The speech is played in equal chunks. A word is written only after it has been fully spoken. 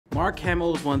Mark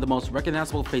Hamill is one of the most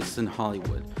recognizable faces in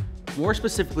Hollywood. More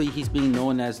specifically, he's being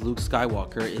known as Luke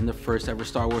Skywalker in the first ever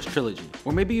Star Wars trilogy.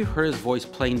 Or maybe you heard his voice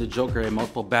playing the Joker in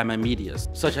multiple Batman medias,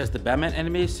 such as the Batman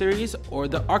animated series or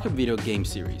the Arkham video game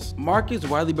series. Mark is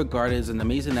widely regarded as an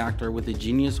amazing actor with a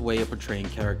genius way of portraying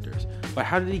characters. But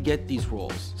how did he get these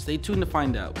roles? Stay tuned to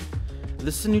find out. If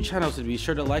this is a new channel, so be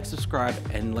sure to like, subscribe,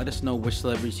 and let us know which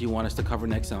celebrities you want us to cover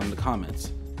next in the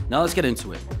comments. Now let's get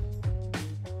into it.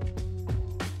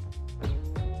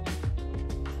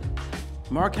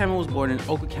 Mark Hamill was born in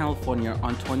Oakland, California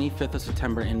on 25th of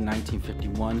September in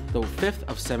 1951, the fifth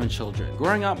of 7 children.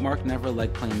 Growing up, Mark never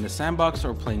liked playing in the sandbox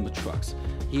or playing with trucks.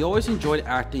 He always enjoyed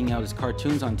acting out his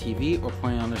cartoons on TV or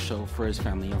putting on a show for his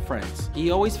family and friends.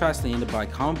 He always fascinated by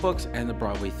comic books and the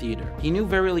Broadway theater. He knew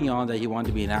very early on that he wanted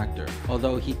to be an actor,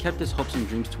 although he kept his hopes and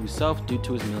dreams to himself due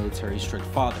to his military strict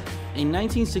father. In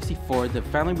 1964, the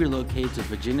family relocated to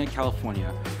Virginia, California,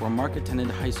 where Mark attended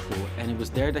high school, and it was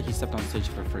there that he stepped on stage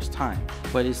for the first time.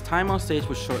 But his time on stage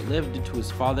was short-lived due to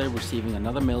his father receiving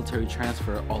another military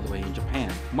transfer all the way in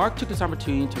Japan. Mark took this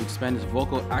opportunity to expand his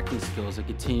vocal acting skills and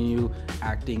continue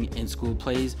acting in school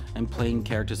plays and playing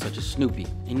characters such as Snoopy.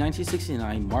 In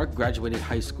 1969, Mark graduated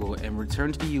high school and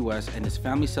returned to the US, and his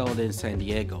family settled in San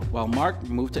Diego, while Mark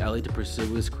moved to LA to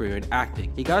pursue his career in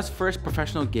acting. He got his first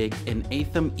professional gig in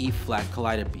Atham E-flat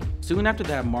Calliope. Soon after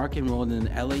that, Mark enrolled in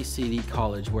LA City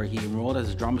College, where he enrolled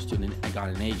as a drama student and got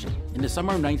an agent. In the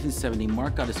summer of 1970,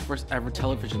 Mark got his first ever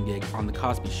television gig on The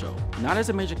Cosby Show. Not as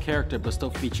a major character, but still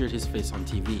featured his face on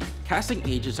TV. Casting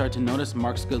agents started to notice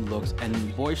Mark's good looks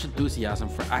and boyish enthusiasm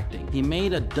for acting. He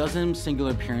made a dozen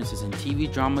singular appearances in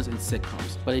TV dramas and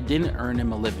sitcoms, but it didn't earn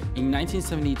him a living. In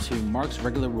 1972, Mark's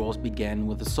regular roles began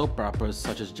with the soap operas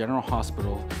such as General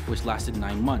Hospital, which lasted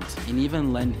 9 months, and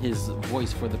even lent his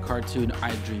voice for the cartoon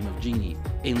I Dream of Jeannie.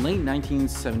 In late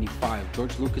 1975,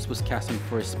 George Lucas was casting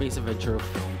for his space adventure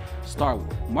film, Star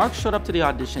Wars. Mark showed up to the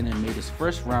audition and made his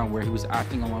first round, where he was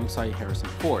acting alongside Harrison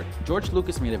Ford. George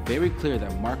Lucas made it very clear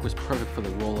that Mark was perfect for the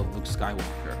role of Luke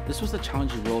Skywalker. This was the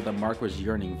challenging role that Mark was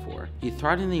yearning for. He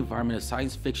thrived in the environment of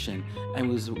science fiction and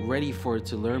was ready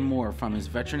to learn more from his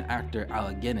veteran actor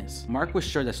Alec Guinness. Mark was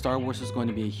sure that Star Wars was going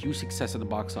to be a huge success at the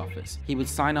box office. He would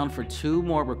sign on for 2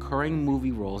 more recurring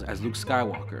movie roles as Luke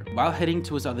Skywalker. While heading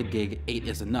to his other gig, 8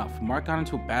 is Enough, Mark got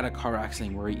into a bad car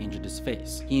accident where he injured his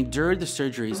face. He endured the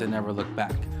surgeries and never looked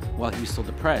back. While he was still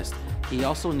depressed, he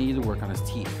also needed to work on his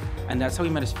teeth, and that's how he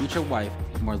met his future wife,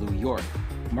 Marlu York.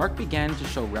 Mark began to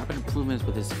show rapid improvements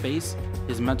with his face,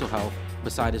 his mental health,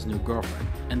 beside his new girlfriend,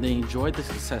 and they enjoyed the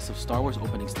success of Star Wars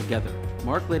openings together.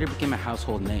 Mark later became a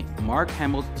household name. Mark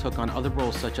Hamill took on other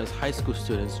roles such as high school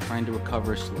students trying to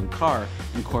recover a stolen car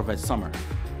in Corvette Summer.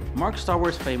 Mark's Star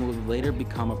Wars fame would later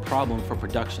become a problem for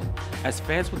production, as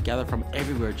fans would gather from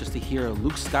everywhere just to hear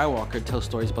Luke Skywalker tell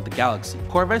stories about the galaxy.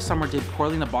 Corvette Summer did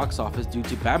poorly in the box office due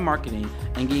to bad marketing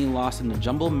and getting lost in the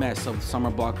jumbled mess of summer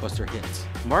blockbuster hits.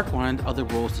 Mark wanted other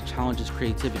roles to challenge his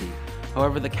creativity.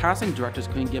 However, the casting directors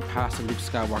couldn't get past the Luke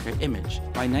Skywalker image.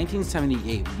 By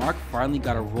 1978, Mark finally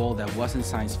got a role that wasn't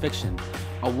science fiction,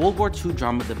 a World War II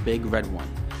drama, The Big Red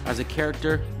One, as a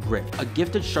character, Griff, a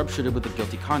gifted sharpshooter with a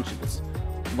guilty conscience.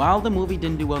 While the movie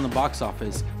didn't do well in the box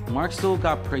office, Mark still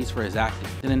got praise for his acting.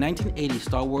 Then in 1980,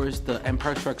 Star Wars The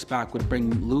Empire Strikes Back would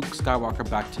bring Luke Skywalker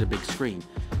back to the big screen.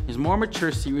 His more mature,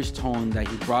 serious tone that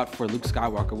he brought for Luke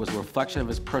Skywalker was a reflection of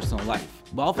his personal life.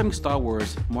 While filming Star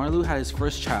Wars, Marlu had his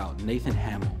first child, Nathan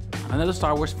Hamill. Another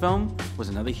Star Wars film was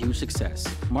another huge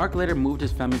success. Mark later moved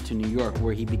his family to New York,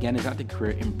 where he began his acting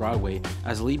career in Broadway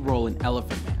as a lead role in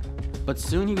Elephant Man. But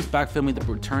soon he was back filming The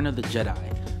Return of the Jedi,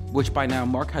 which by now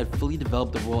Mark had fully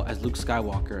developed the role as Luke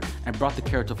Skywalker and brought the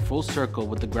character full circle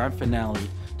with the grand finale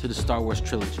to the Star Wars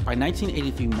trilogy. By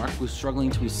 1983, Mark was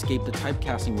struggling to escape the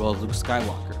typecasting role of Luke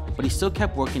Skywalker, but he still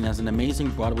kept working as an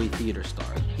amazing Broadway theater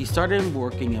star. He started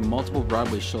working in multiple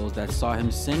Broadway shows that saw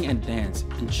him sing and dance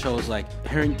in shows like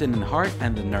Harrington and Hart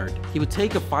and The Nerd. He would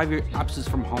take a 5-year absence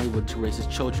from Hollywood to raise his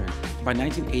children. By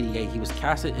 1988, he was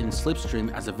casted in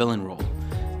Slipstream as a villain role.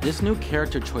 This new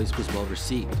character choice was well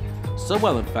received. So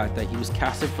well, in fact, that he was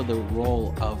casted for the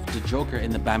role of the Joker in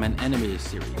the Batman animated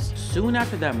series. Soon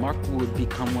after that, Mark would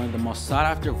become one of the most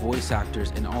sought-after voice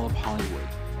actors in all of Hollywood.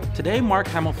 Today, Mark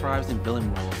Hamill thrives in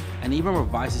villain roles and even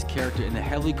revised his character in the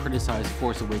heavily criticized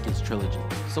Force Awakens trilogy.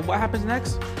 So what happens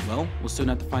next? Well, we'll soon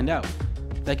have to find out.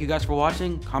 Thank you guys for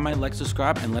watching. Comment, like,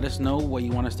 subscribe, and let us know what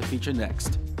you want us to feature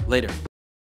next. Later.